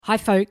Hi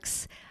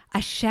folks,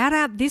 a shout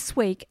out this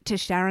week to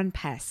Sharon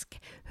Pask,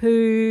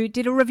 who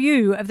did a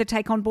review of the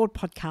Take On Board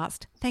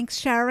podcast. Thanks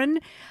Sharon.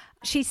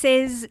 She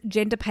says,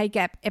 gender pay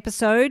gap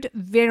episode,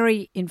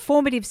 very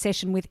informative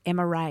session with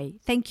Emma Ray.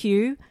 Thank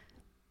you.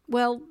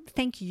 Well,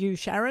 thank you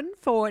Sharon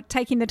for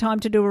taking the time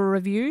to do a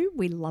review.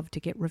 We love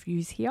to get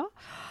reviews here.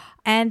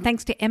 And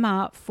thanks to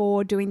Emma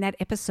for doing that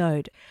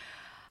episode.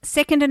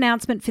 Second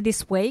announcement for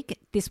this week.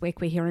 This week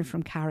we're hearing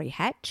from Kari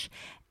Hatch.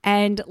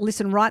 And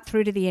listen right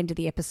through to the end of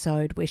the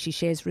episode where she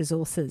shares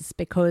resources,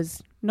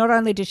 because not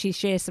only does she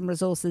share some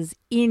resources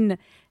in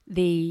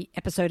the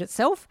episode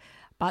itself,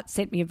 but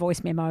sent me a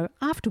voice memo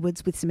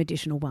afterwards with some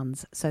additional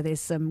ones. So there's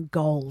some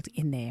gold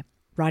in there.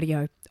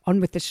 Rightio,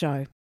 on with the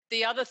show.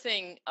 The other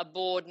thing a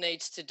board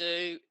needs to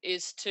do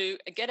is to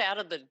get out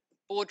of the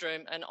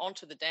boardroom and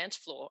onto the dance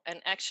floor and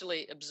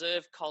actually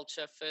observe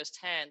culture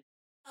firsthand.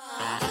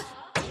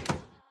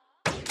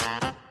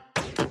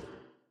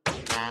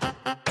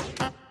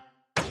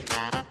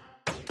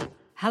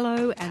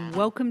 Hello and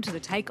welcome to the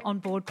Take On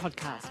Board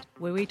podcast,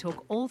 where we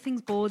talk all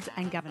things boards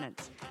and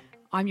governance.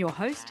 I'm your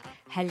host,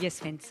 Helja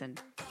Svensson.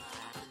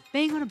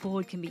 Being on a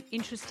board can be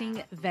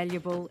interesting,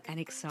 valuable and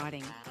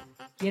exciting,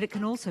 yet it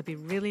can also be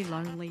really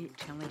lonely,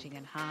 challenging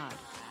and hard.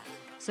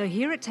 So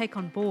here at Take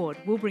On Board,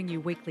 we'll bring you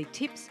weekly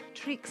tips,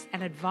 tricks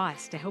and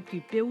advice to help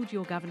you build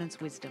your governance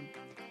wisdom.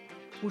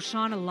 We'll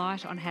shine a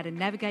light on how to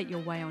navigate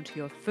your way onto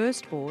your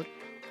first board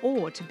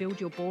or to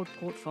build your board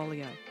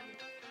portfolio.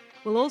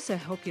 We'll also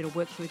help you to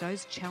work through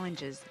those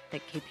challenges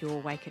that keep you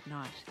awake at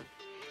night.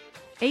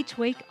 Each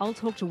week, I'll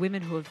talk to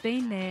women who have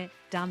been there,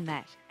 done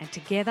that, and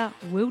together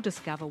we'll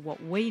discover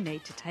what we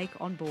need to take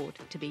on board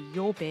to be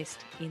your best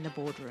in the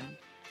boardroom.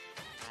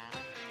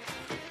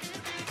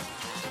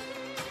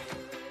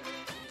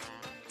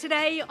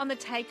 Today on the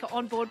Take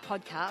On Board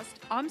podcast,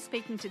 I'm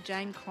speaking to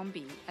Jane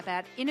Crombie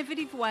about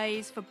innovative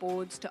ways for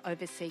boards to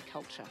oversee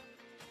culture.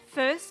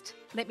 First,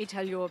 let me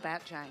tell you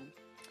about Jane.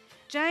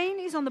 Jane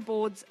is on the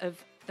boards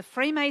of the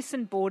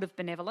Freemason Board of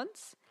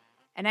Benevolence,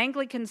 an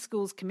Anglican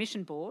Schools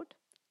Commission Board,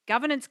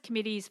 governance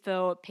committees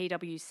for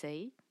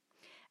PwC,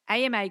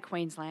 AMA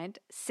Queensland,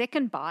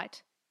 Second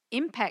Bite,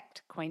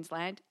 Impact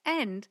Queensland,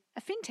 and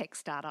a fintech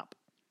startup.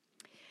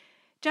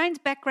 Jane's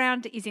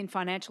background is in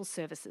financial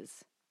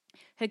services.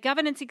 Her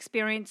governance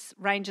experience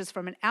ranges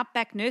from an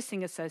Outback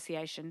Nursing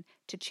Association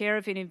to chair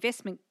of an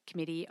investment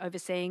committee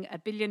overseeing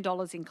 $1 billion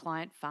in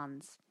client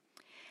funds.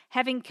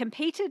 Having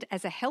competed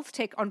as a health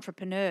tech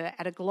entrepreneur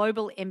at a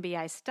global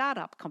MBA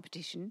startup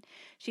competition,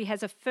 she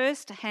has a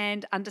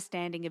first-hand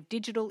understanding of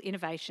digital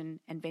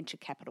innovation and venture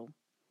capital.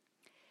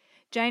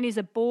 Jane is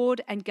a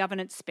board and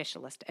governance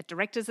specialist at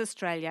Directors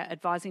Australia,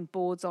 advising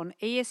boards on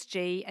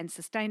ESG and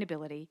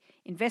sustainability,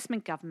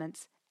 investment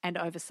governance and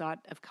oversight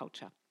of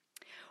culture.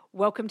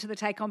 Welcome to the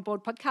Take On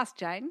Board podcast,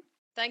 Jane.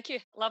 Thank you.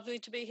 Lovely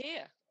to be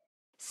here.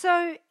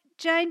 So,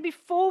 Jane,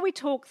 before we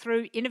talk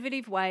through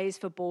innovative ways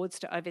for boards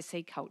to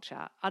oversee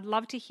culture, I'd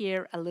love to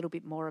hear a little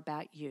bit more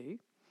about you.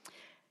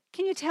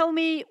 Can you tell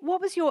me, what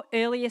was your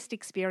earliest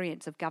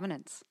experience of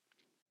governance?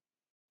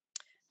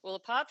 Well,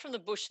 apart from the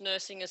Bush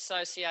Nursing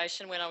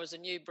Association when I was a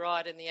new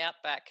bride in the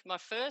Outback, my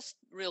first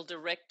real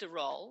director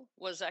role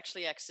was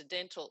actually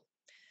accidental.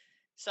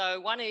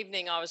 So one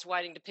evening I was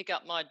waiting to pick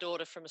up my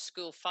daughter from a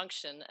school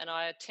function and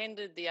I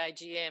attended the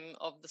AGM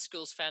of the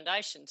school's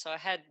foundation. So I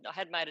had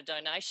made a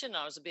donation.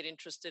 I was a bit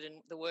interested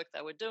in the work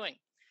they were doing.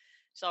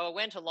 So I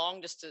went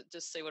along just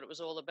to see what it was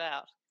all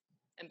about.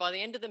 And by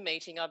the end of the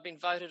meeting, I'd been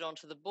voted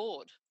onto the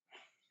board.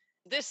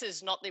 This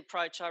is not the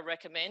approach I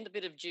recommend. A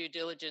bit of due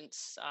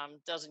diligence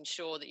does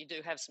ensure that you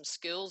do have some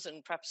skills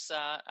and perhaps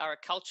are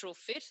a cultural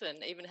fit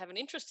and even have an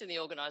interest in the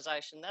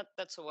organisation.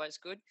 That's always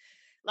good.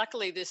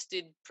 Luckily, this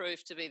did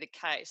prove to be the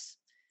case.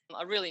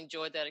 I really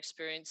enjoyed that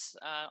experience.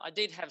 I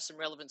did have some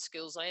relevant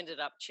skills. I ended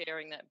up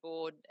chairing that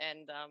board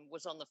and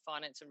was on the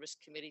Finance and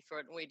Risk Committee for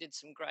it, and we did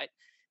some great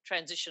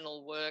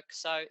transitional work.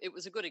 So it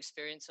was a good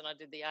experience, and I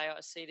did the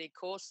AICD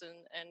course,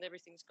 and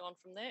everything's gone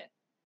from there.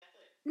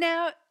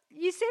 Now,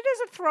 you said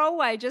as a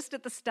throwaway just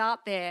at the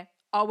start there,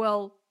 oh,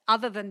 well,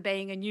 other than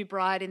being a new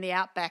bride in the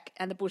Outback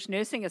and the Bush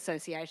Nursing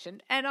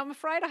Association, and I'm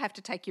afraid I have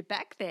to take you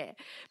back there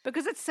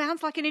because it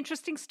sounds like an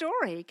interesting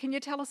story. Can you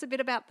tell us a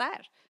bit about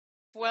that?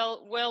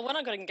 Well, when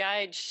I got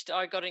engaged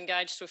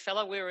to a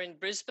fellow. We were in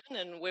Brisbane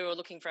and we were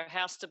looking for a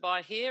house to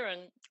buy here.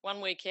 And one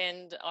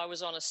weekend I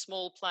was on a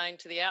small plane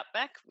to the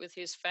Outback with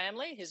his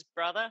family, his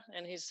brother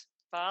and his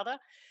father.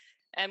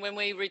 And when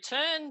we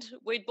returned,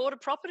 we'd bought a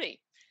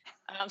property.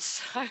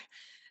 So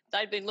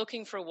they'd been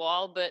looking for a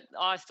while, but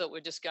I thought we're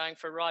just going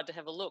for a ride to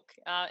have a look.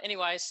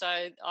 Anyway,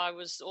 so I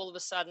was all of a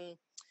sudden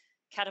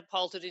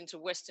catapulted into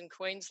Western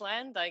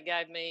Queensland. They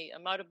gave me a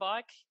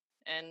motorbike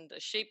and a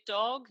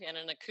sheepdog and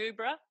an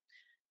akubra,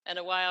 and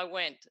away I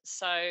went.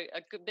 So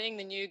being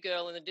the new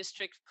girl in the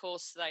district, of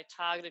course, they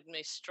targeted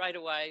me straight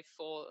away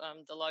for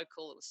the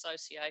local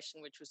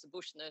association, which was the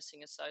Bush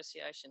Nursing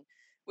Association,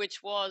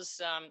 which was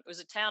it was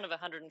a town of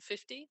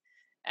 150,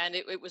 and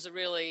it was a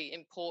really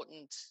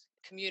important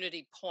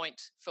community point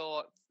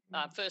for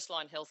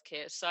first-line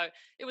healthcare. So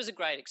it was a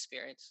great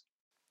experience.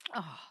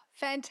 Oh,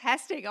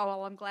 fantastic. Oh,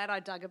 well, I'm glad I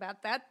dug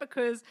about that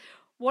because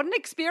what an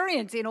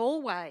experience in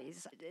all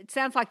ways. It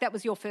sounds like that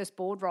was your first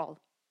board role.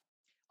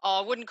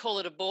 Oh, I wouldn't call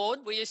it a board.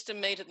 We used to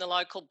meet at the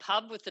local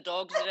pub with the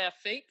dogs at our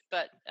feet,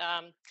 but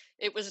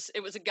it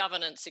was a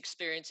governance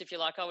experience, if you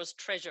like. I was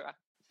treasurer.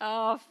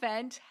 Oh,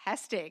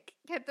 fantastic.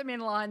 Kept them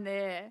in line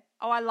there.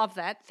 Oh, I love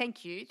that.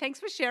 Thank you. Thanks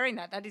for sharing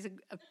that. That is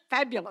a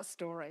fabulous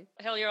story.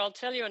 Hell yeah, I'll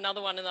tell you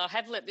another one, and I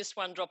have let this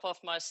one drop off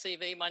my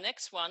CV. My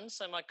next one,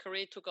 so my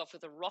career took off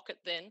with a rocket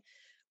then.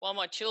 While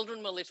my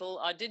children were little,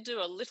 I did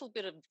do a little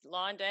bit of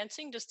line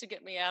dancing just to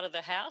get me out of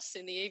the house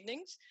in the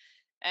evenings.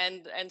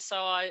 And so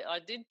I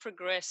did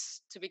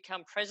progress to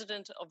become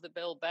president of the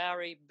Bell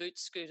Bowery Boot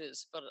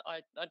Scooters, but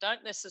I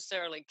don't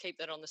necessarily keep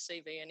that on the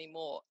CV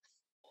anymore.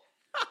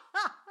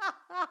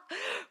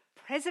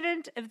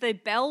 President of the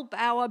Bell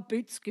Bower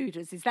Boot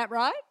Scooters, is that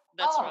right?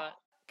 That's right.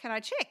 Can I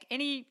check?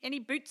 Any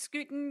boot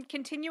scooting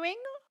continuing?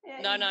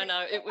 No.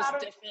 It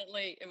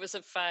was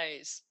a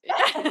phase.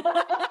 It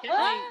kept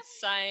me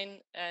sane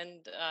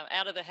and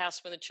out of the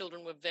house when the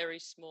children were very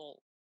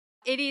small.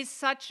 It is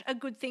such a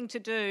good thing to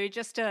do,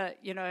 just to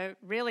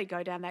really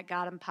go down that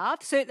garden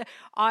path. So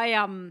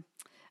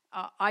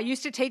I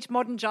used to teach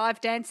modern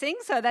jive dancing,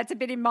 so that's a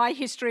bit in my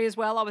history as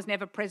well. I was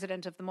never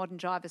president of the Modern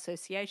Jive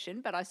Association,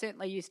 but I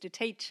certainly used to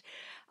teach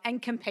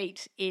and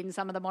compete in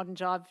some of the modern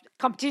jive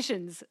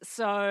competitions.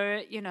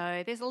 So,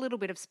 there's a little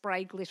bit of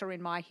spray glitter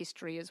in my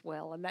history as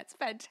well, and that's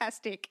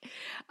fantastic.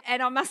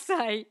 And I must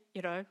say,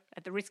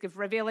 at the risk of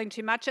revealing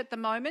too much at the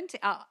moment,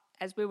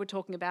 as we were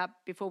talking about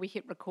before we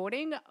hit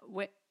recording,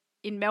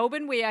 in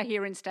Melbourne, we are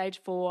here in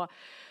stage 4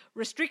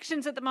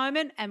 restrictions at the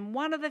moment, and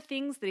one of the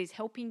things that is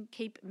helping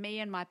keep me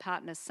and my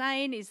partner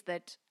sane is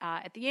that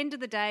at the end of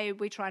the day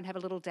we try and have a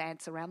little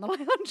dance around the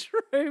lounge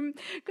room,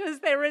 because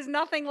there is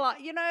nothing like,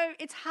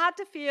 it's hard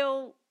to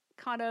feel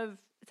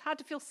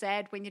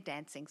sad when you're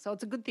dancing, so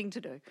it's a good thing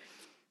to do.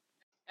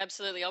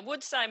 Absolutely. I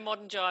would say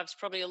modern jive's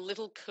probably a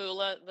little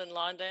cooler than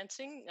line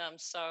dancing,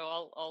 so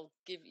I'll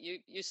give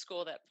you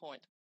score that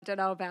point. I don't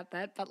know about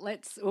that, but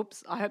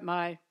I hope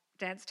my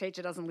dance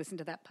teacher doesn't listen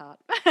to that part.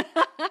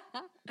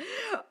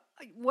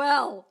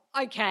 Well,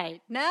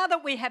 okay, now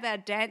that we have our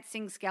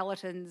dancing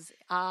skeletons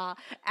out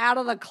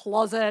of the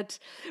closet,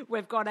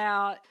 we've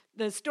got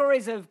the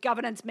stories of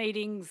governance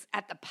meetings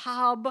at the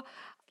pub,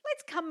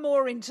 let's come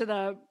more into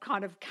the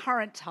kind of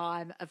current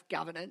time of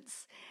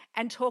governance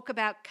and talk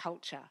about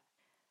culture.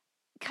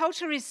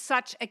 Culture is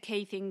such a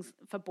key thing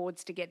for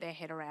boards to get their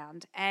head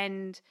around.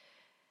 And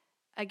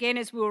again,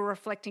 as we were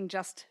reflecting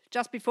just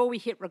before we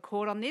hit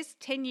record on this,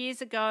 10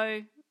 years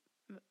ago,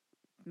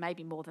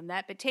 maybe more than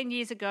that, but 10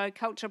 years ago,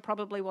 culture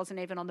probably wasn't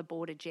even on the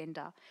board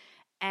agenda.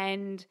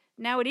 And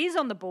now it is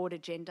on the board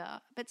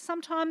agenda, but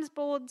sometimes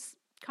boards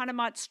kind of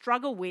might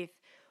struggle with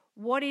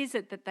what is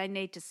it that they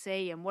need to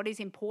see and what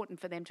is important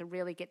for them to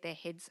really get their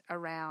heads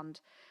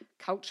around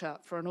culture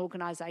for an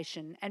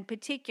organisation, and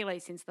particularly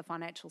since the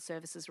Financial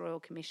Services Royal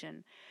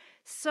Commission.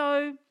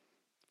 So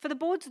for the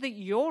boards that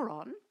you're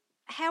on,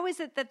 how is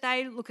it that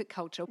they look at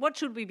culture? What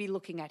should we be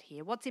looking at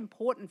here? What's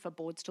important for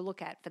boards to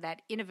look at for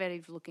that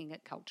innovative looking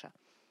at culture?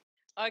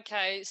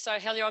 Okay, so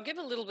Helia, I'll give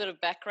a little bit of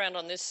background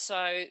on this.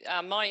 So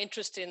my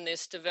interest in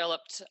this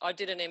developed, I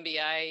did an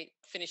MBA,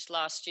 finished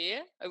last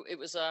year. It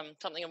was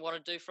something I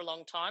wanted to do for a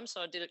long time,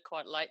 so I did it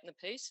quite late in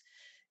the piece.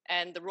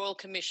 And the Royal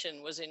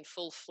Commission was in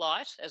full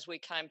flight as we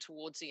came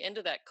towards the end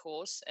of that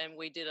course, and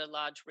we did a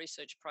large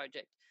research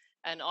project.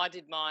 And I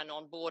did mine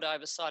on board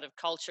oversight of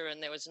culture,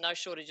 and there was no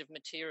shortage of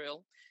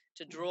material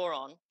to draw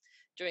on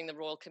during the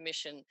Royal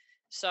Commission.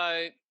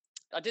 So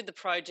I did the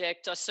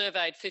project, I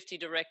surveyed 50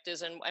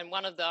 directors, and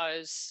one of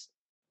those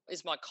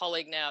is my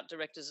colleague now at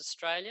Directors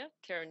Australia,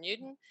 Karen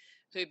Newton,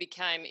 who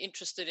became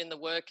interested in the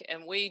work,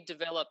 and we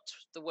developed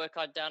the work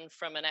I'd done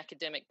from an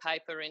academic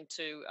paper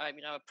into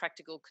a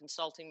practical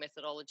consulting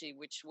methodology,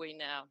 which we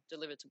now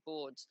deliver to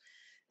boards.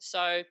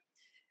 So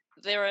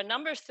there are a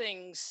number of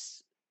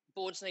things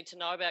boards need to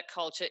know about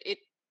culture.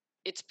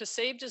 It's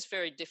perceived as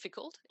very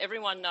difficult.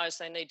 Everyone knows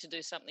they need to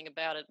do something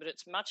about it, but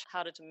it's much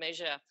harder to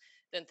measure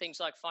than things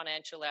like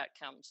financial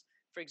outcomes,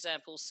 for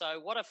example. So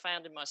what I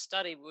found in my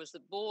study was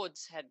that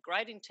boards had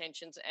great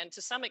intentions and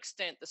to some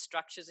extent the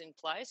structures in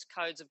place,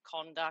 codes of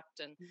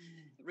conduct and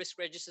risk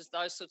registers,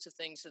 those sorts of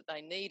things that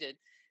they needed,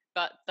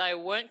 but they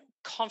weren't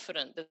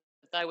confident that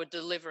they were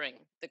delivering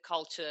the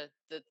culture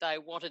that they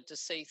wanted to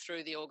see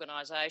through the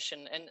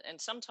organisation.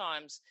 And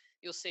sometimes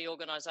you'll see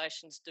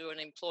organisations do an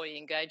employee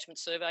engagement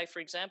survey,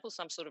 for example,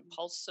 some sort of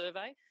pulse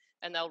survey,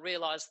 and they'll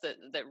realise that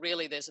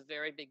really there's a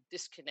very big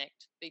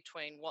disconnect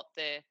between what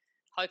they're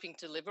hoping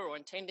to deliver or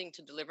intending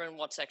to deliver and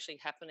what's actually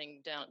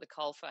happening down at the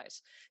coalface.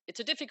 It's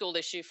a difficult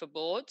issue for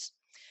boards.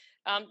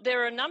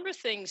 There are a number of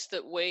things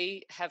that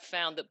we have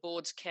found that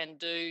boards can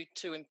do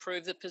to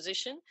improve the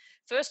position.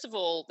 First of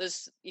all,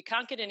 you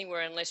can't get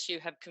anywhere unless you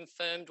have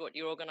confirmed what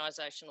your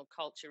organisational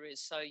culture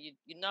is. So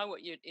you know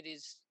what it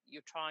is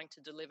you're trying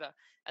to deliver,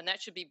 and that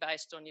should be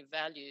based on your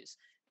values.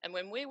 And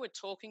when we were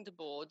talking to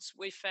boards,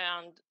 we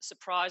found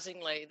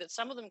surprisingly that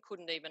some of them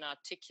couldn't even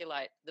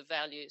articulate the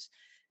values.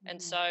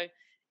 And so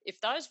If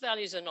those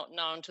values are not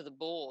known to the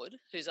board,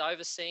 who's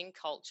overseeing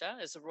culture,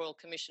 as the Royal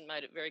Commission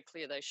made it very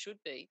clear they should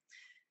be,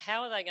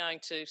 how are they going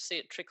to see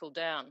it trickle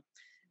down?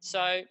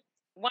 So,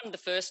 one of the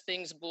first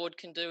things a board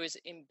can do is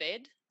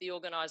embed the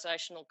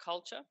organisational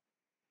culture.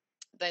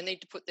 They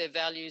need to put their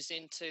values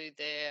into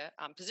their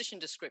position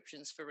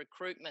descriptions for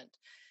recruitment,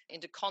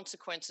 into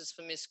consequences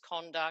for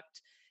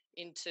misconduct,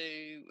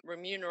 into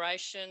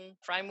remuneration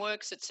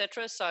frameworks,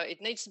 etc. So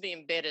it needs to be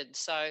embedded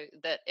so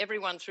that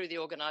everyone through the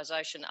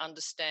organisation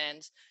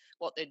understands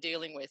what they're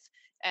dealing with.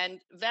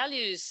 And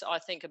values, I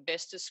think, are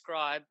best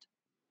described.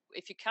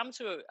 If you come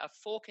to a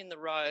fork in the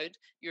road,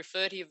 you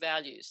refer to your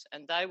values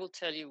and they will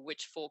tell you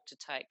which fork to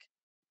take.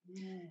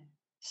 Yeah.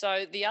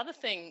 So the other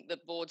thing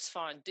that boards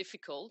find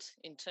difficult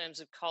in terms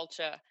of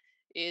culture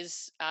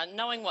is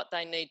knowing what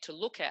they need to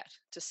look at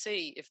to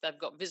see if they've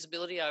got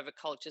visibility over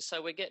culture.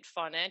 So we get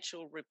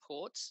financial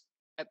reports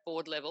at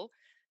board level,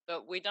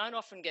 but we don't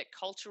often get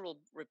cultural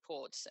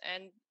reports.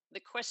 And the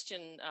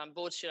question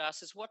boards should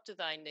ask is, what do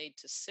they need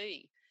to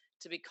see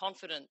to be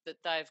confident that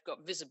they've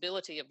got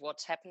visibility of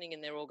what's happening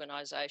in their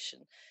organisation?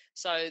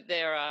 So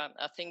there are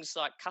things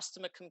like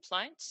customer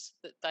complaints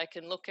that they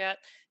can look at,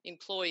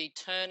 employee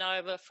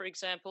turnover, for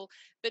example.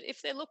 But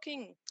if they're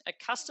looking at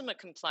customer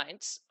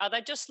complaints, are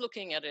they just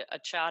looking at a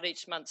chart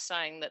each month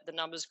saying that the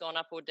number's gone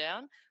up or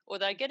down, or are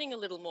they getting a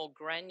little more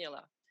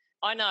granular?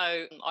 I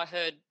know I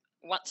heard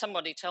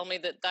somebody tell me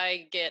that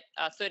they get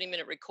a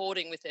 30-minute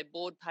recording with their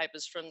board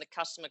papers from the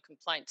Customer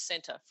Complaints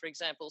Centre, for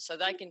example, so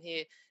they can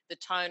hear the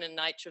tone and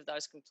nature of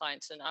those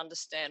complaints and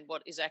understand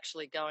what is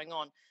actually going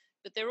on.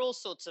 But there are all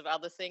sorts of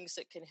other things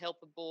that can help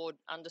a board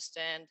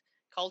understand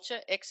culture,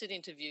 exit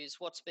interviews,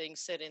 what's being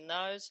said in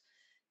those,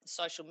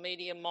 social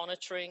media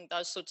monitoring,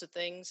 those sorts of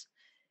things.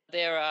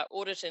 There are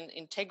audit and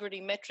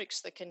integrity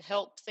metrics that can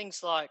help.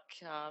 Things like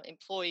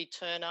employee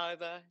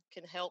turnover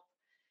can help,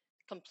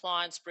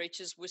 compliance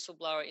breaches,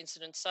 whistleblower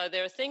incidents. So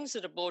there are things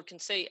that a board can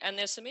see. And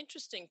there's some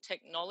interesting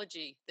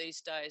technology these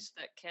days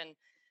that can,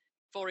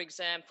 for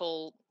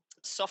example,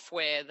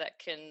 software that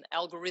can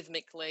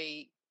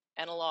algorithmically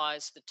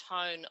analyse the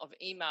tone of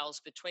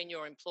emails between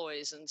your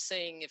employees and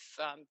seeing if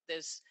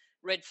there's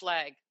red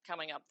flag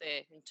coming up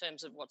there in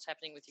terms of what's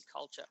happening with your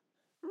culture.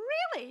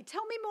 Really?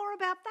 Tell me more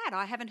about that.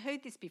 I haven't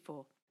heard this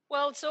before.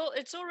 Well,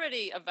 it's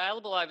already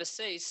available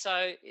overseas.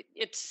 So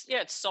it's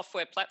a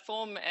software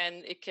platform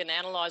and it can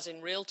analyse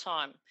in real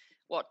time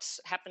what's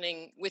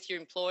happening with your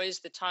employees,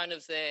 the tone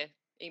of their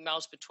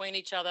emails between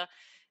each other,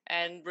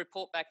 and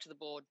report back to the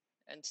board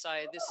and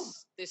say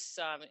this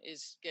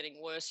is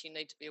getting worse. You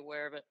need to be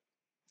aware of it.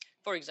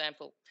 For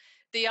example,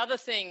 the other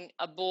thing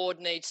a board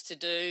needs to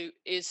do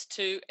is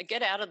to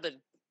get out of the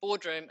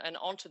boardroom and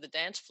onto the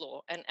dance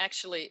floor and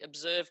actually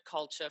observe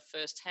culture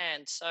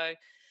firsthand. So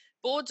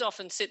boards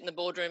often sit in the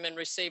boardroom and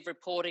receive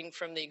reporting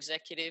from the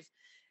executive,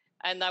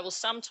 and they will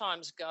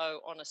sometimes go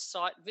on a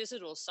site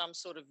visit or some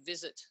sort of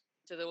visit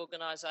to the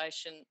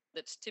organisation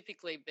that's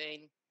typically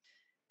been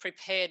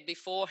prepared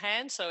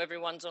beforehand, so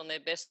everyone's on their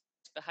best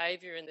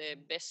behaviour in their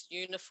best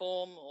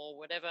uniform or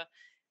whatever,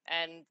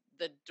 and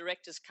the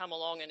directors come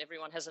along and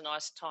everyone has a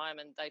nice time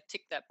and they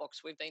tick that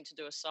box, we've been to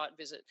do a site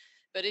visit.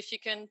 But if you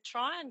can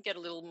try and get a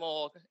little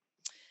more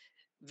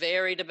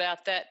varied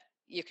about that,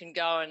 you can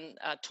go and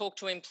talk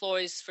to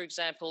employees, for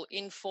example,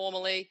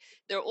 informally.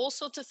 There are all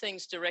sorts of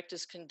things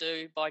directors can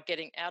do by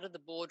getting out of the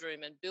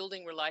boardroom and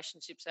building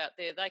relationships out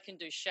there. They can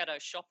do shadow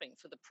shopping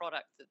for the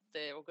product that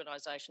their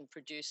organisation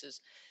produces.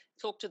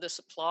 Talk to the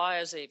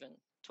suppliers even,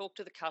 talk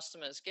to the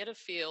customers, get a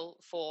feel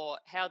for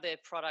how their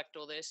product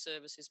or their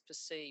service is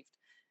perceived.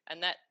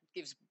 And that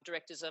gives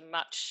directors a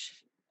much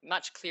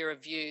clearer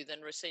view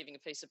than receiving a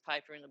piece of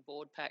paper in a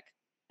board pack.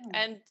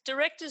 And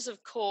directors,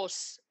 of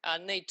course,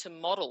 need to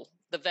model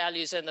the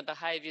values and the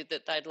behaviour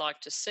that they'd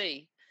like to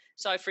see.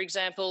 So, for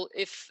example,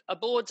 if a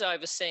board's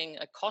overseeing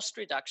a cost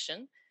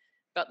reduction,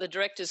 but the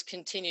directors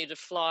continue to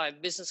fly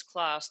business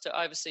class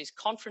to overseas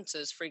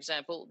conferences, for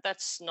example,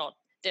 that's not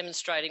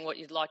demonstrating what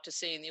you'd like to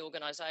see in the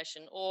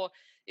organisation. Or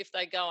if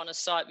they go on a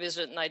site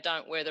visit and they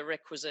don't wear the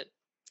requisite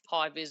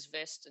high-vis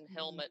vest and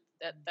helmet,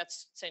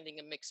 that's sending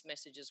a mixed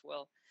message as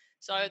well.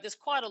 So there's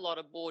quite a lot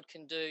a board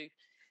can do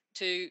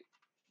to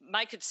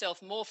make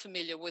itself more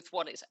familiar with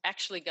what is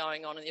actually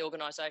going on in the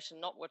organisation,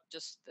 not what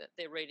just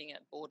they're reading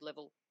at board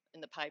level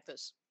in the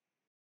papers.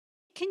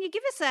 Can you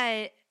give us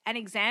an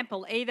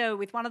example, either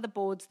with one of the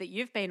boards that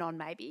you've been on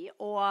maybe,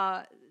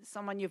 or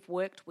someone you've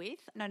worked with?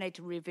 No need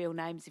to reveal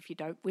names if you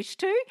don't wish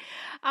to.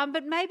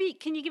 But maybe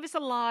can you give us a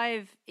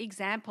live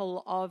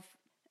example of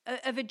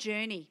a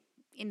journey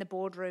in the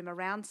boardroom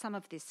around some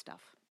of this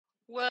stuff?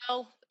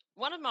 Well,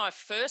 one of my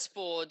first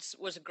boards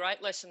was a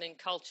great lesson in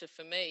culture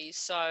for me.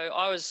 So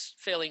I was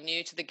fairly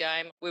new to the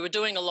game. We were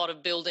doing a lot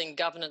of building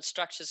governance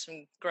structures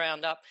from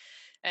ground up.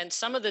 And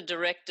some of the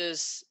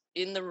directors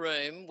in the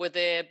room were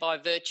there by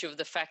virtue of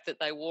the fact that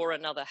they wore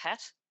another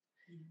hat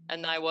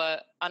and they were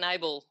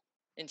unable,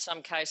 in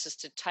some cases,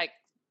 to take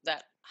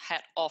that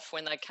hat off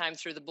when they came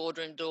through the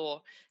boardroom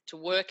door to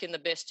work in the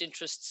best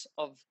interests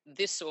of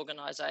this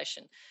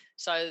organisation.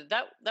 So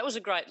that was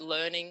a great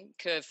learning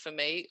curve for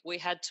me. We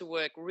had to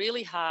work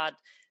really hard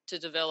to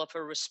develop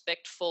a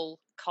respectful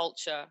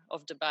culture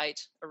of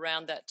debate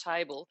around that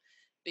table,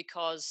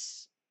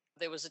 because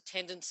there was a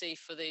tendency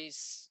for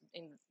these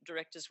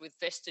directors with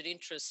vested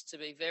interests to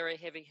be very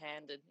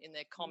heavy-handed in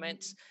their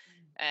comments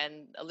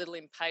and a little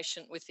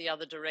impatient with the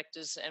other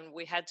directors. And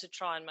we had to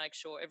try and make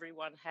sure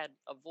everyone had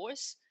a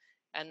voice,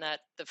 and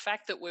that the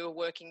fact that we were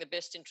working the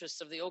best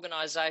interests of the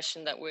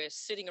organisation that we're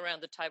sitting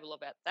around the table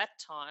of at that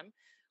time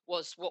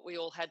was what we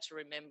all had to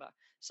remember.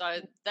 So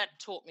that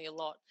taught me a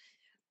lot.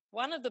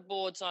 One of the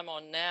boards I'm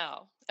on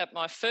now, at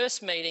my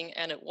first meeting,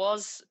 and it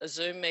was a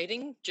Zoom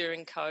meeting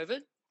during COVID,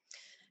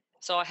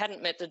 so I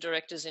hadn't met the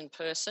directors in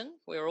person.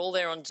 We were all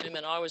there on Zoom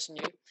and I was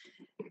new.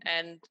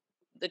 And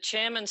the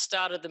chairman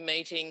started the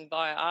meeting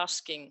by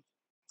asking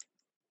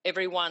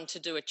everyone to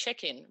do a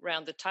check-in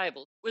round the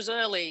table. It was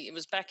early, it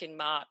was back in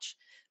March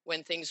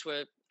when things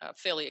were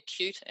fairly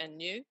acute and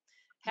new.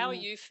 How are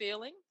you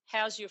feeling?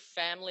 How's your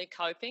family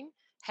coping?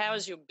 How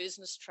is your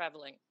business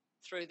travelling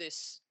through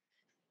this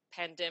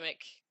pandemic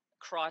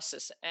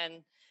crisis? And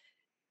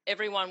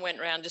everyone went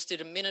around, just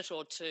did a minute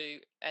or two,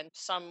 and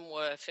some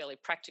were fairly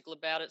practical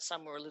about it,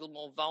 some were a little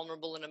more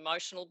vulnerable and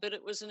emotional, but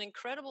it was an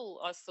incredible,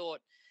 I thought,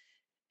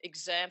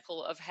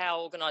 example of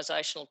how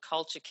organisational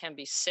culture can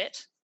be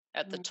set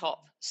at the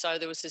top. So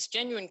there was this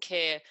genuine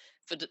care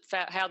for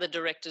how the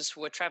directors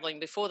were travelling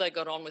before they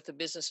got on with the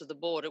business of the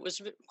board. It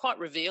was quite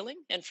revealing,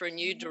 and for a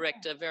new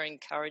director, very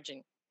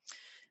encouraging.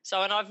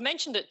 So, and I've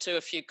mentioned it to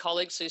a few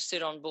colleagues who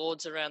sit on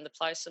boards around the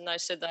place, and they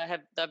said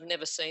they've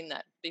never seen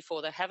that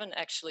before. They haven't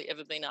actually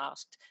ever been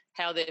asked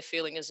how they're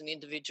feeling as an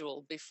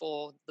individual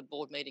before the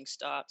board meeting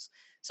starts.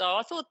 So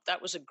I thought that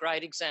was a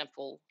great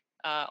example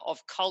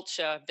of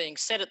culture being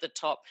set at the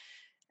top,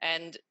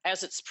 and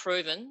as it's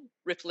proven,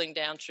 rippling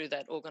down through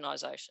that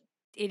organisation.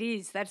 It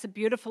is. That's a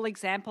beautiful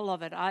example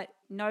of it. I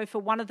know for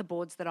one of the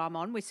boards that I'm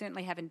on, we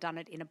certainly haven't done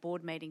it in a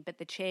board meeting, but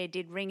the chair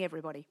did ring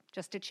everybody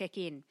just to check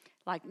in.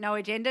 Like, no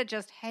agenda,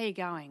 just how you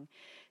going?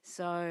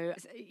 So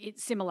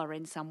it's similar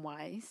in some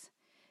ways.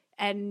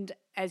 And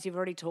as you've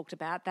already talked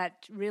about,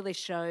 that really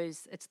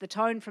shows it's the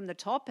tone from the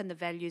top and the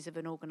values of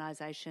an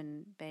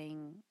organisation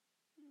being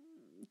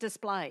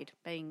displayed,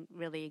 being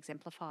really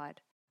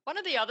exemplified. One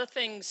of the other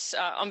things,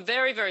 I'm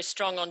very, very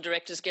strong on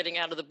directors getting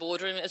out of the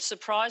boardroom. It's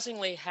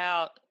surprisingly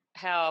how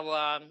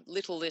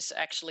little this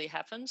actually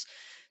happens.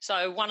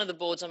 So one of the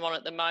boards I'm on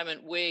at the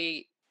moment,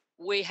 we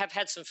have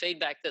had some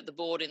feedback that the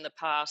board in the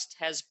past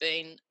has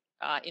been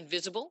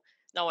invisible.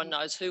 No one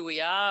knows who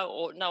we are,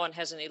 or no one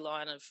has any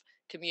line of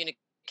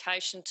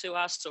communication to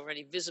us or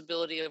any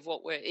visibility of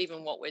what we're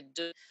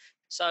doing.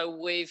 So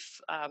we've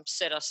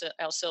set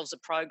ourselves a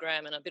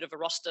program and a bit of a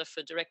roster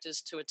for directors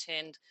to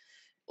attend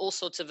all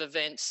sorts of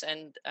events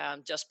and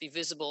just be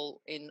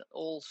visible in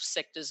all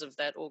sectors of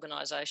that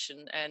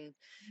organisation. And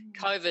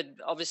COVID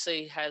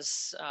obviously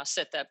has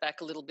set that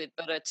back a little bit,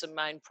 but it's a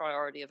main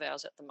priority of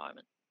ours at the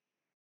moment.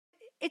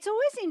 It's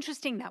always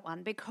interesting, that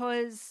one,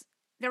 because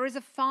there is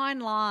a fine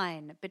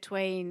line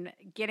between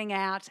getting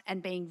out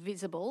and being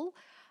visible,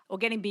 or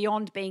getting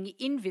beyond being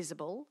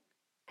invisible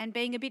and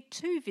being a bit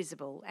too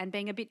visible and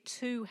being a bit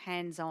too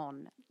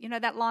hands-on. You know,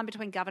 that line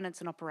between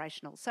governance and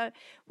operational. So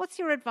what's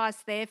your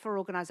advice there for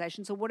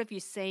organisations, or what have you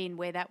seen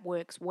where that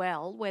works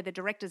well, where the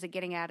directors are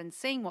getting out and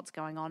seeing what's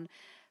going on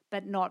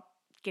but not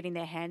getting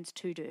their hands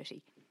too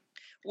dirty?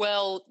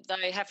 Well,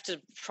 they have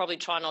to probably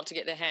try not to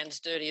get their hands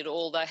dirty at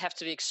all. They have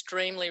to be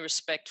extremely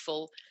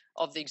respectful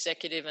of the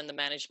executive and the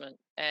management,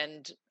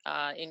 and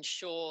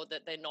ensure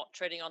that they're not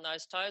treading on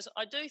those toes.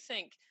 I do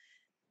think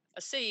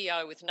a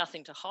CEO with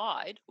nothing to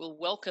hide will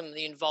welcome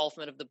the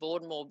involvement of the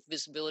board, more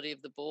visibility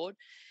of the board,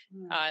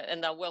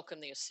 and they'll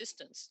welcome the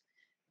assistance.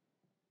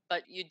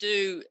 But you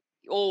do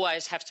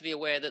always have to be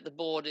aware that the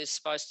board is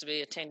supposed to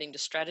be attending to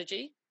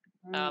strategy.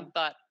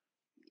 But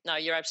no,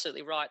 you're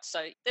absolutely right.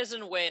 So there's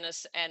an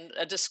awareness and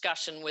a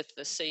discussion with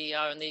the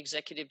CEO and the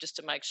executive just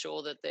to make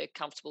sure that they're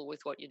comfortable with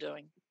what you're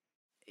doing.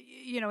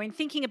 You know, in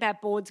thinking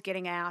about boards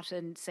getting out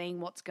and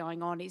seeing what's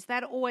going on, is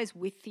that always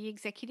with the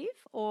executive,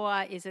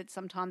 or is it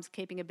sometimes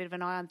keeping a bit of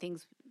an eye on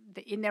things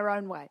in their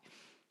own way?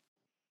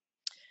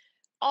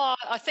 Oh,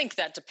 I think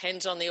that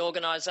depends on the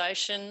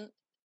organisation.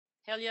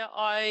 Helia,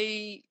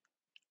 I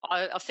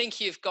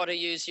think you've got to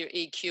use your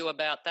EQ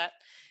about that.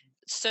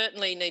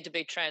 Certainly need to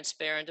be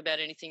transparent about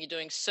anything you're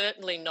doing.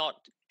 Certainly not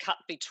cut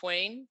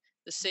between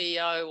the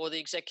CEO or the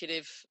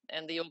executive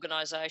and the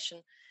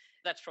organisation.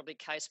 That's probably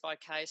case by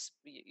case.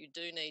 You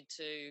do need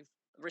to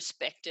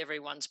respect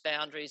everyone's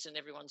boundaries and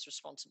everyone's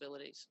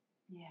responsibilities.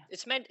 Yeah.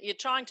 It's meant you're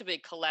trying to be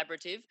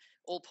collaborative,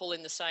 all pull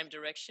in the same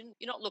direction.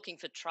 You're not looking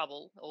for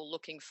trouble or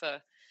looking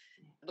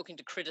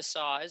to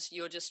criticise.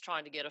 You're just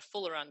trying to get a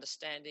fuller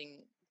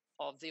understanding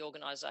of the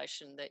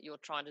organisation that you're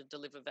trying to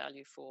deliver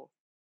value for.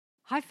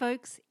 Hi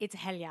folks, it's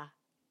Helia.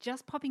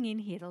 Just popping in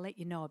here to let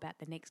you know about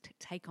the next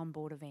Take On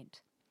Board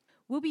event.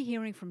 We'll be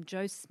hearing from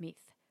Joe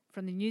Smith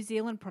from the New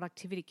Zealand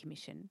Productivity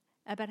Commission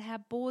about how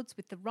boards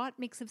with the right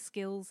mix of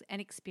skills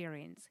and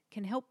experience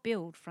can help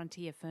build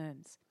frontier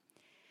firms.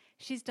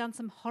 She's done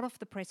some hot off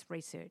the press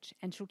research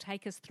and she'll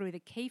take us through the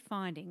key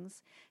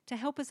findings to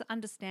help us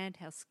understand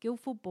how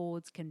skillful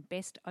boards can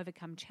best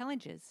overcome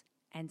challenges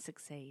and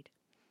succeed.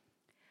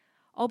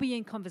 I'll be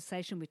in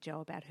conversation with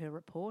Jo about her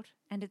report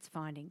and its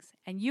findings,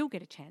 and you'll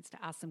get a chance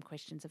to ask some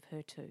questions of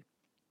her too.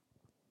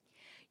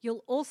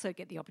 You'll also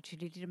get the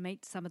opportunity to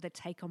meet some of the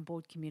Take On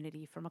Board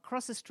community from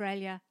across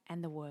Australia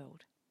and the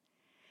world.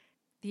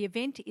 The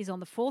event is on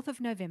the 4th of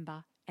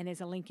November and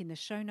there's a link in the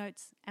show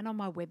notes and on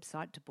my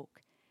website to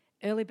book.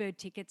 Early bird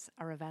tickets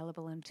are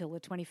available until the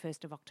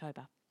 21st of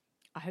October.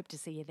 I hope to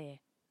see you there.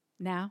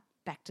 Now,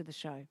 back to the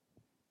show.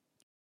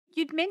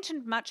 You'd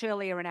mentioned much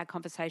earlier in our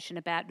conversation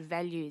about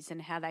values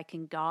and how they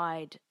can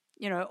guide,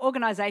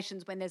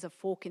 organisations when there's a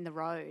fork in the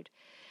road.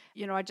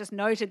 I just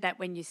noted that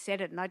when you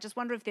said it, and I just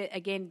wonder if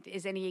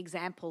there's any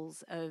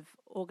examples of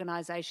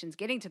organisations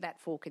getting to that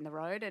fork in the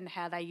road and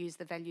how they use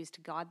the values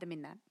to guide them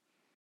in that.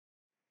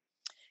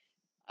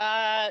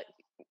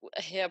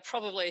 Yeah,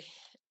 probably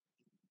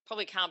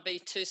can't be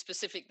too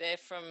specific there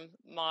from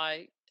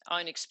my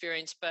own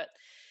experience, but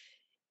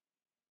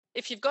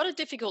if you've got a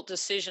difficult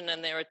decision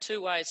and there are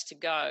two ways to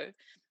go,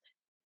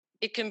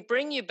 it can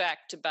bring you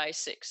back to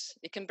basics.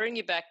 It can bring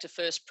you back to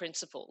first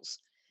principles.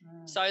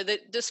 So the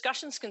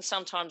discussions can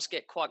sometimes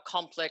get quite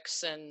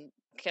complex and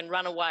can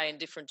run away in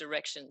different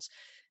directions.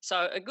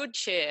 So a good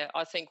chair,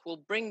 I think, will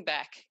bring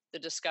back the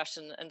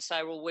discussion and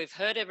say, well, we've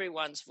heard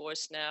everyone's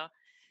voice now.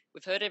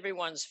 We've heard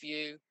everyone's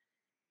view.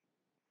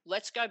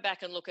 Let's go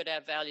back and look at our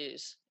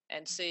values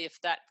and see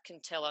if that can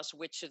tell us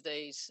which of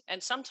these.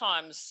 And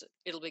sometimes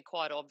it'll be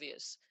quite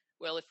obvious.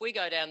 Well, if we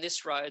go down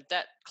this road,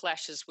 that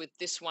clashes with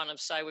this one of,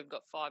 say, we've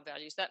got 5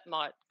 values. That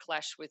might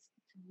clash with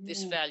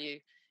this value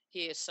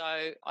here.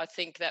 So I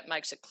think that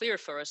makes it clearer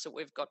for us that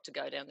we've got to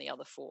go down the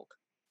other fork.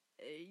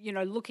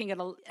 Looking at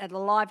a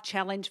live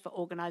challenge for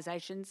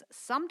organisations,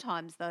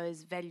 sometimes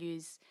those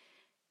values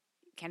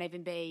can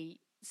even be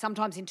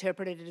sometimes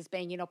interpreted as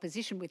being in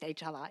opposition with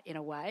each other in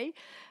a way,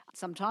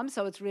 sometimes.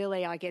 So it's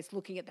really, I guess,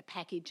 looking at the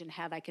package and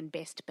how they can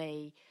best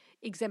be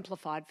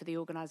exemplified for the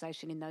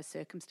organisation in those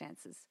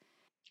circumstances.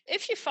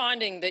 If you're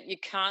finding that you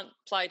can't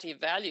play to your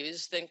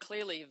values, then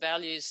clearly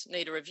values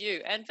need a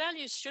review, and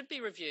values should be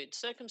reviewed.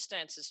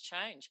 Circumstances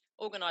change,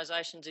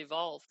 organisations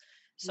evolve.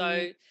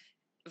 So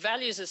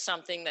values is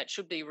something that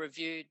should be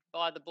reviewed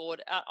by the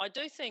board. I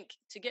do think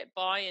to get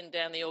buy-in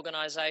down the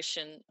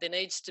organisation, there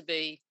needs to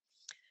be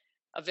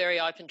a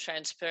very open,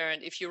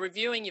 transparent. If you're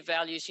reviewing your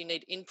values, you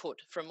need input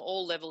from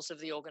all levels of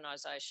the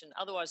organisation.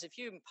 Otherwise, if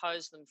you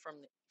impose them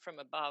from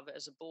above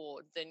as a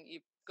board, then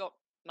you've got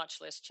much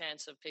less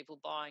chance of people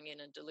buying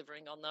in and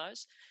delivering on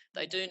those.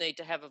 They do need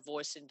to have a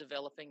voice in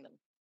developing them.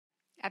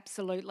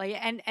 Absolutely.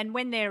 And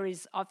when there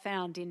is, I've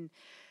found in,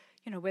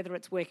 whether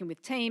it's working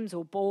with teams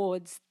or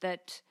boards,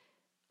 that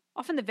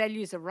often the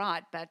values are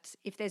right, but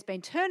if there's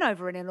been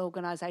turnover in an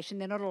organisation,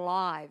 they're not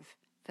alive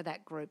for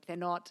that group. They're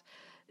not.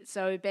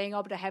 So being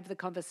able to have the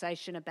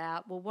conversation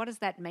about, well, what does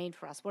that mean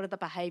for us? What are the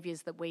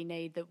behaviours that we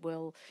need that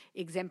will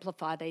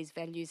exemplify these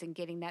values, and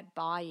getting that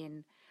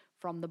buy-in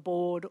from the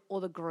board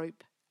or the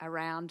group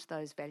around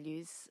those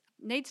values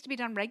needs to be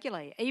done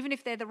regularly. Even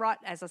if they're the right,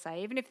 as I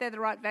say, even if they're the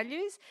right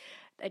values,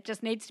 it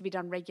just needs to be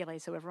done regularly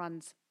so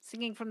everyone's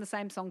singing from the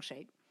same song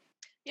sheet.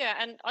 Yeah,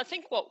 and I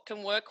think what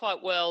can work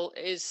quite well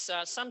is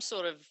some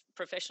sort of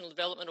professional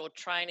development or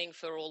training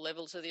for all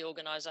levels of the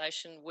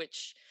organisation,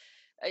 which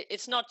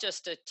it's not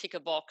just a ticker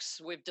box,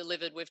 we've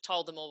delivered, we've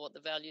told them all what the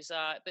values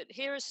are, but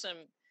here are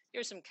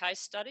some case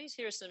studies,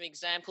 here are some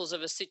examples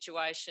of a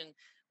situation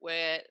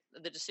where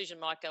the decision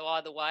might go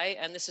either way,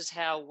 and this is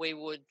how we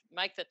would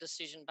make that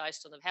decision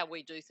based on how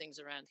we do things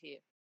around here.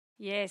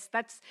 Yes,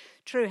 that's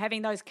true.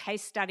 Having those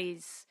case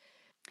studies,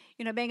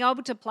 being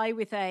able to play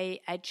with a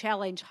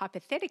challenge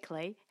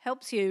hypothetically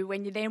helps you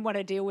when you then want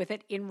to deal with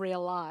it in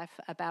real life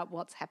about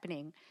what's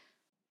happening.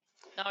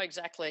 No,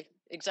 exactly.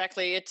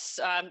 It's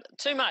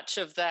too much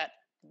of that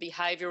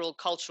behavioural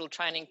cultural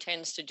training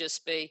tends to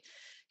just be,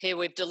 here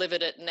we've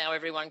delivered it and now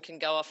everyone can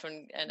go off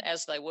and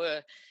as they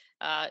were.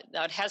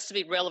 No, it has to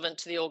be relevant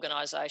to the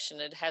organisation.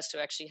 It has to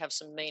actually have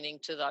some meaning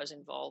to those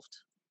involved.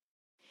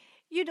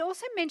 You'd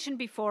also mentioned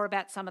before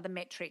about some of the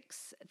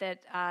metrics that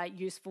are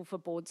useful for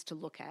boards to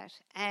look at,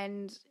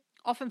 and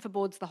often for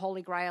boards the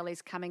holy grail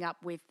is coming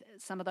up with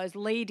some of those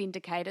lead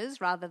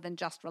indicators rather than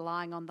just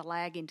relying on the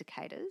lag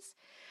indicators.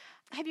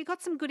 Have you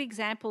got some good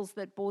examples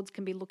that boards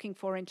can be looking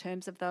for in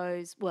terms of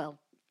those,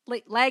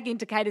 lag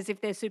indicators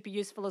if they're super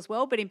useful as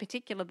well, but in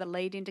particular the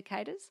lead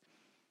indicators?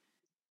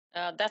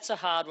 That's a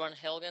hard one,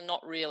 Helga,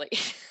 not really.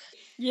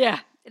 Yeah.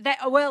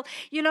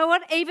 You know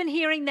what? Even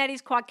hearing that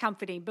is quite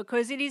comforting,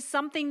 because it is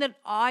something that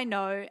I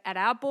know at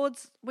our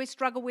boards we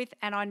struggle with,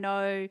 and I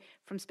know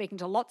from speaking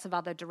to lots of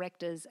other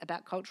directors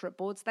about culture at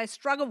boards they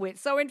struggle with.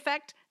 So in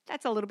fact,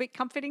 that's a little bit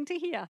comforting to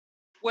hear.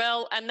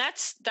 Well, and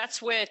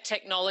that's where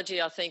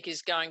technology, I think,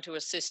 is going to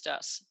assist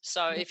us.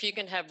 So if you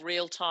can have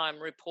real-time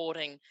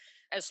reporting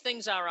as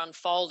things are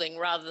unfolding,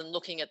 rather than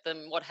looking at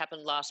them, what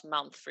happened last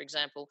month, for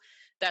example,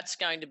 that's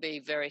going to be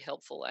very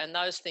helpful. And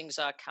those things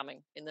are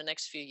coming in the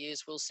next few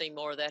years. We'll see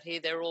more of that here.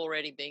 They're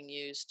already being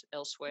used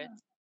elsewhere.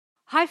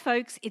 Hi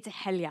folks, it's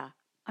Helia.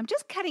 I'm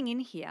just cutting in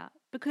here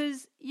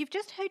because you've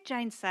just heard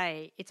Jane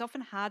say it's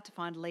often hard to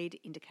find lead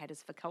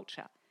indicators for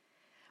culture.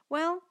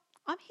 Well,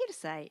 I'm here to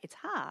say it's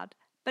hard,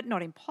 but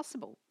not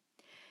impossible.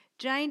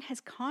 Jane has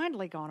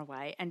kindly gone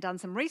away and done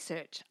some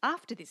research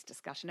after this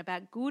discussion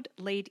about good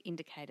lead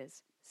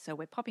indicators, so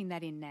we're popping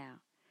that in now.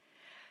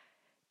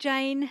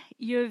 Jane,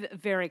 you've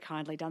very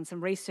kindly done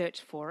some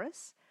research for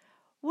us.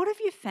 What have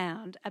you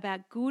found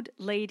about good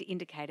lead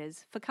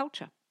indicators for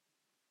culture?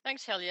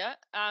 Thanks, Helia.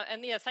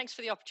 Thanks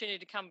for the opportunity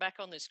to come back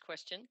on this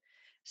question.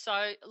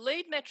 So,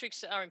 lead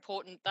metrics are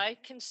important. They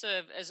can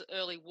serve as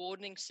early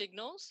warning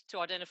signals to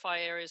identify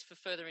areas for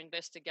further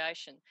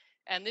investigation.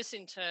 And this,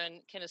 in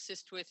turn, can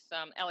assist with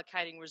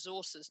allocating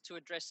resources to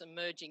address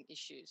emerging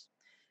issues.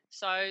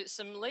 So,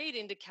 some lead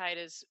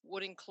indicators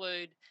would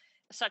include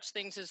such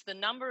things as the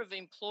number of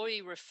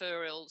employee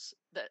referrals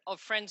of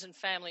friends and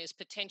family as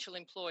potential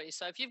employees.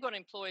 So, if you've got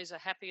employees who are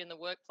happy in the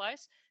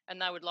workplace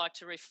and they would like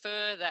to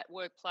refer that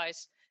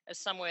workplace as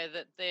somewhere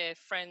that their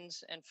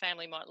friends and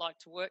family might like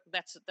to work,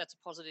 that's a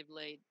positive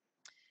lead.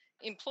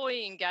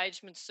 Employee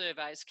engagement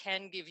surveys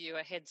can give you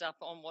a heads up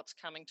on what's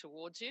coming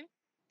towards you.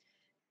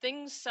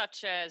 Things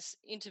such as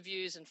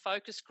interviews and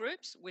focus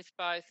groups with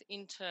both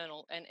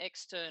internal and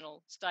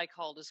external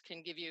stakeholders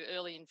can give you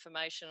early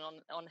information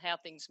on how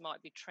things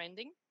might be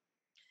trending.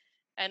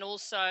 And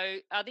also,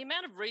 the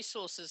amount of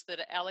resources that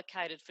are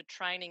allocated for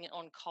training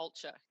on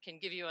culture can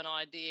give you an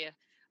idea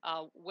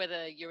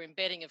whether your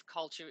embedding of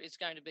culture is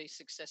going to be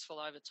successful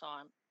over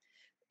time.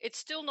 It's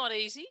still not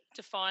easy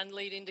to find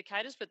lead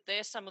indicators, but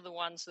they're some of the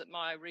ones that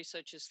my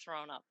research has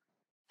thrown up.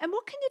 And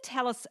what can you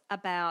tell us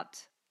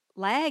about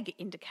lag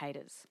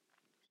indicators?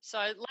 So,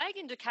 lag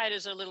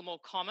indicators are a little more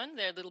common,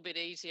 they're a little bit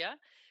easier.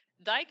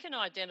 They can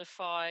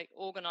identify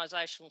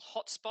organisational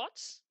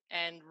hotspots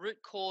and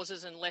root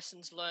causes and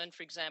lessons learned,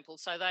 for example.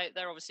 So,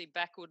 they're obviously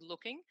backward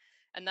looking,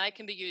 and they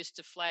can be used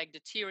to flag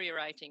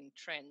deteriorating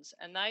trends.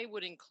 And they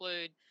would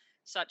include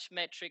such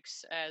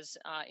metrics as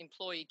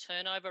employee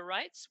turnover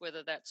rates,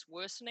 whether that's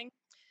worsening,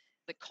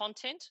 the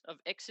content of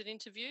exit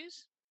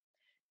interviews,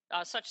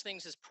 such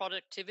things as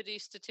productivity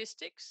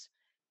statistics,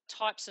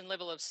 types and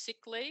level of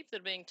sick leave that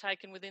are being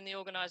taken within the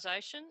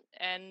organisation,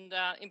 and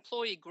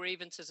employee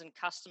grievances and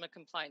customer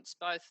complaints,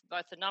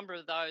 both the number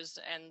of those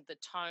and the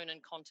tone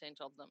and content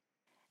of them.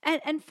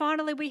 And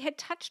finally, we had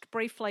touched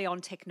briefly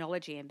on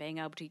technology and being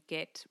able to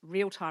get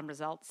real-time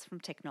results from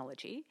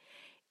technology.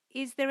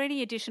 Is there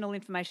any additional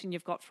information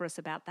you've got for us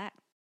about that?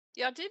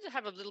 Yeah, I did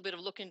have a little bit of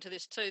a look into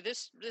this too.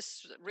 This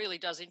really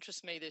does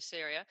interest me, this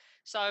area.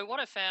 So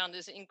what I found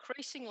is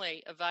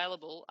increasingly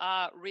available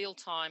are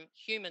real-time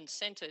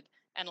human-centered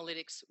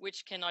analytics,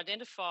 which can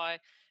identify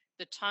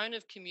the tone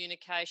of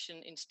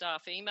communication in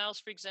staff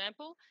emails, for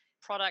example,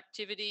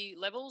 productivity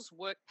levels,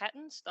 work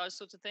patterns, those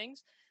sorts of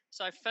things.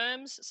 So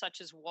firms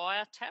such as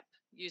Wiretap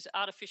use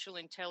artificial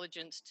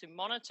intelligence to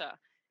monitor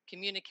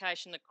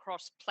communication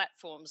across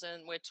platforms,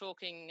 and we're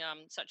talking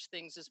such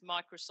things as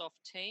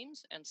Microsoft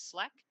Teams and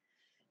Slack.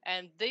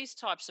 And these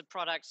types of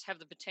products have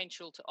the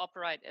potential to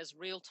operate as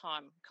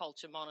real-time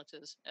culture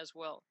monitors as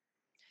well.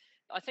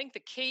 I think the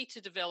key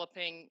to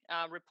developing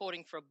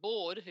reporting for a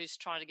board who's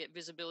trying to get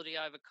visibility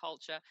over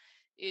culture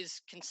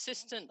is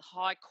consistent,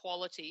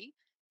 high-quality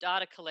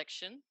data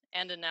collection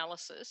and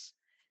analysis,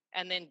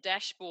 and then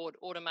dashboard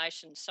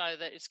automation so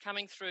that it's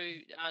coming through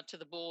to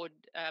the board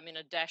in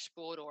a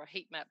dashboard or a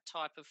heat map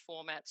type of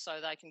format so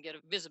they can get a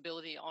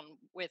visibility on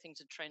where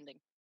things are trending.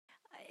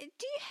 Do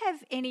you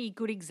have any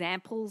good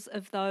examples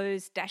of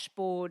those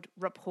dashboard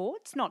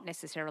reports? Not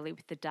necessarily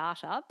with the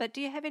data, but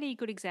do you have any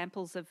good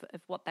examples of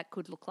what that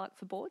could look like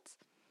for boards?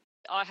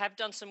 I have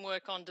done some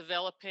work on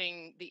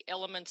developing the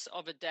elements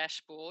of a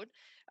dashboard.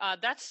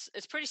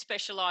 It's pretty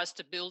specialised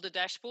to build a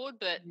dashboard,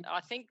 but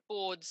I think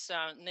boards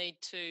need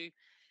to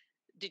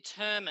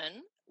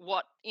determine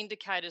what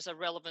indicators are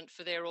relevant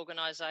for their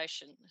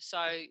organisation.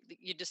 So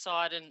you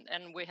decide,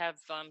 and we have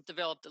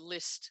developed a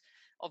list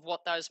of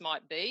what those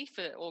might be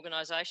for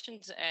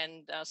organisations,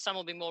 and some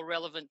will be more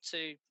relevant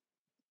to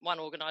one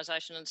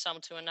organisation and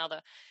some to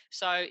another.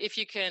 So if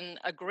you can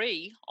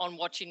agree on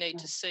what you need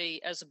to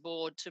see as a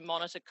board to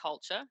monitor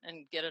culture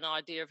and get an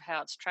idea of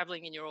how it's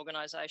travelling in your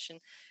organisation,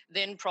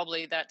 then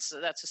probably that's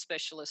a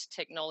specialist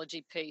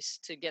technology piece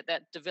to get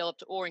that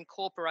developed or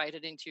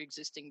incorporated into your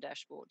existing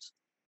dashboards.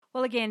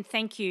 Well, again,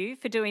 thank you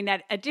for doing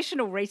that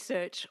additional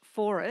research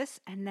for us.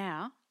 And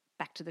now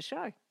back to the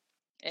show.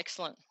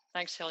 Excellent.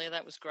 Thanks, Helia.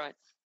 That was great.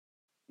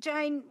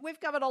 Jane,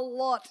 we've covered a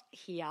lot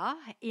here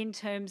in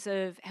terms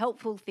of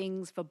helpful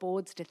things for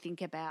boards to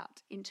think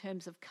about in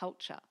terms of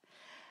culture.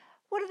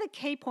 What are the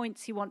key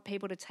points you want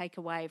people to take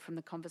away from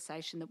the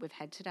conversation that we've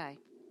had today?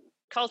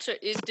 Culture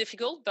is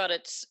difficult, but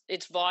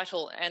it's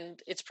vital,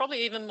 and it's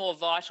probably even more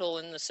vital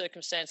in the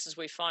circumstances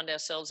we find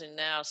ourselves in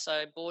now.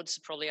 So boards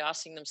are probably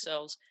asking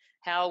themselves,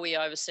 how are we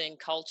overseeing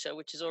culture,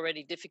 which is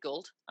already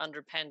difficult under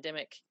a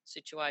pandemic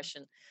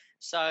situation.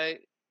 So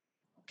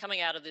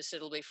coming out of this,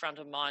 it'll be front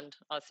of mind,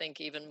 I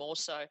think, even more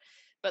so.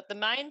 But the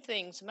main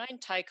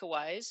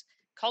takeaways,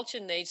 culture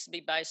needs to be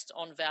based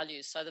on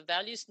values. So the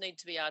values need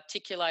to be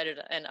articulated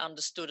and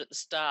understood at the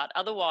start.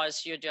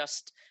 Otherwise, you're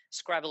just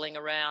scrabbling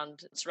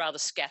around. It's rather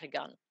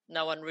scattergun.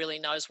 No one really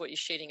knows what you're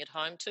shooting at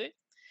home to.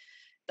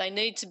 They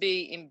need to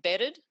be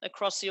embedded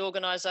across the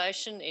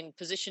organisation in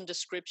position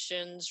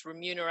descriptions,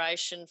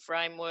 remuneration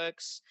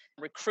frameworks,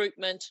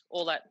 recruitment,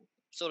 all that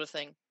sort of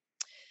thing.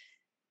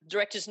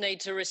 Directors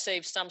need to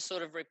receive some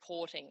sort of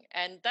reporting,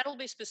 and that'll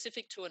be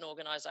specific to an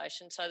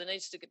organisation. So there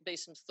needs to be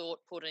some thought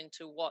put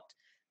into what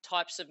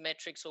types of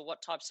metrics or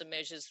what types of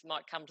measures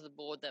might come to the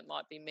board that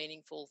might be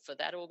meaningful for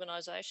that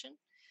organisation.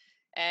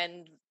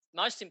 And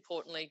most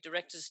importantly,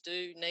 directors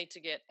do need to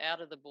get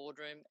out of the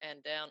boardroom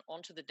and down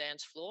onto the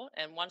dance floor.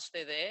 And once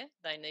they're there,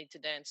 they need to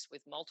dance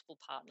with multiple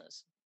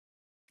partners.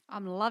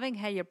 I'm loving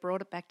how you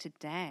brought it back to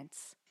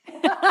dance.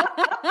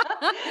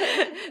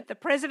 The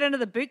president of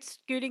the Boot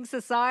Scooting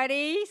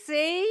Society,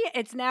 see,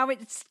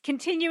 it's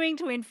continuing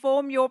to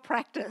inform your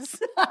practice.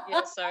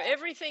 Yeah, so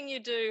everything you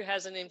do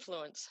has an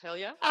influence,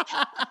 Helia.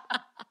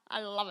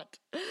 I love it.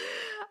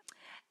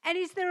 And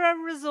is there a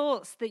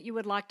resource that you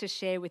would like to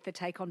share with the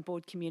Take On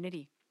Board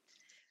community?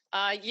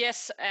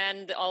 Yes,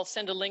 and I'll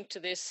send a link to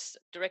this.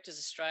 Directors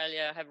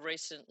Australia have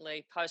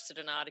recently posted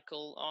an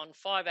article on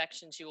 5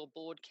 actions your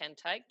board can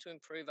take to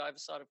improve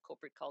oversight of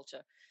corporate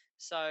culture.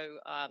 So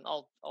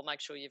I'll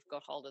make sure you've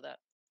got hold of that.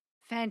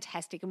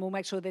 Fantastic. And we'll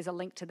make sure there's a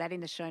link to that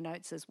in the show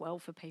notes as well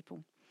for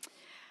people.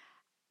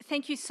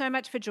 Thank you so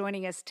much for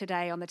joining us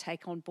today on the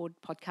Take On Board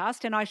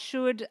podcast. And I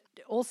should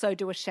also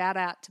do a shout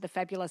out to the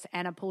fabulous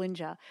Anna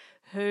Pullinger,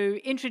 who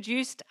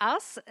introduced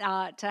us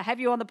to have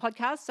you on the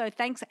podcast. So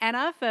thanks,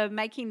 Anna, for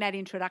making that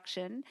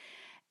introduction.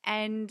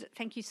 And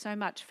thank you so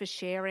much for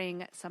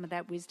sharing some of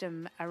that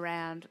wisdom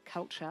around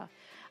culture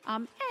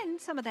and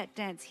some of that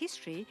dance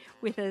history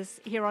with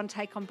us here on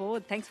Take On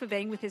Board. Thanks for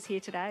being with us here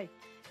today.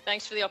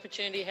 Thanks for the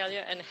opportunity,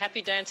 Helia, and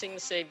happy dancing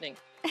this evening.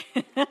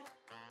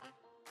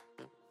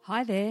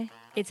 Hi there,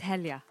 it's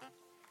Helia.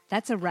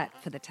 That's a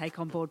wrap for the Take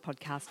On Board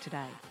podcast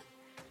today.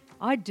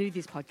 I do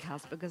this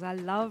podcast because I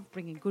love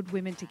bringing good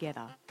women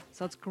together,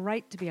 so it's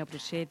great to be able to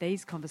share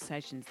these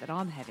conversations that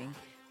I'm having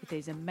with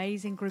these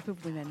amazing group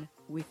of women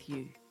with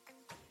you.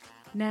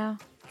 Now,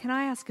 can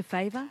I ask a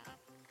favour?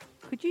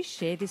 Could you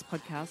share this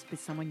podcast with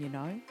someone you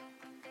know?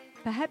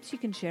 Perhaps you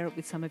can share it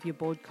with some of your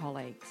board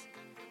colleagues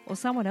or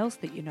someone else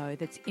that you know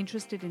that's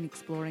interested in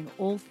exploring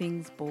all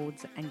things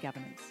boards and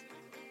governance.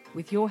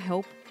 With your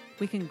help,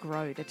 we can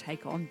grow the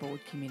Take On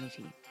Board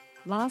community.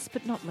 Last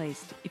but not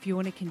least, if you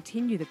want to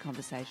continue the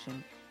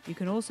conversation, you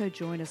can also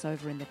join us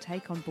over in the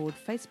Take On Board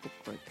Facebook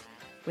group,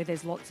 where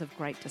there's lots of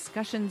great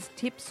discussions,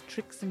 tips,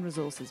 tricks and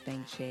resources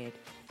being shared.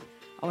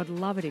 I would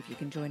love it if you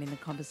can join in the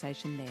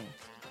conversation there.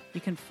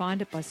 You can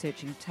find it by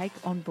searching Take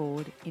On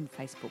Board in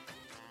Facebook.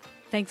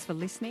 Thanks for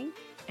listening,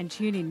 and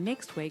tune in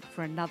next week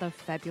for another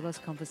fabulous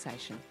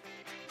conversation.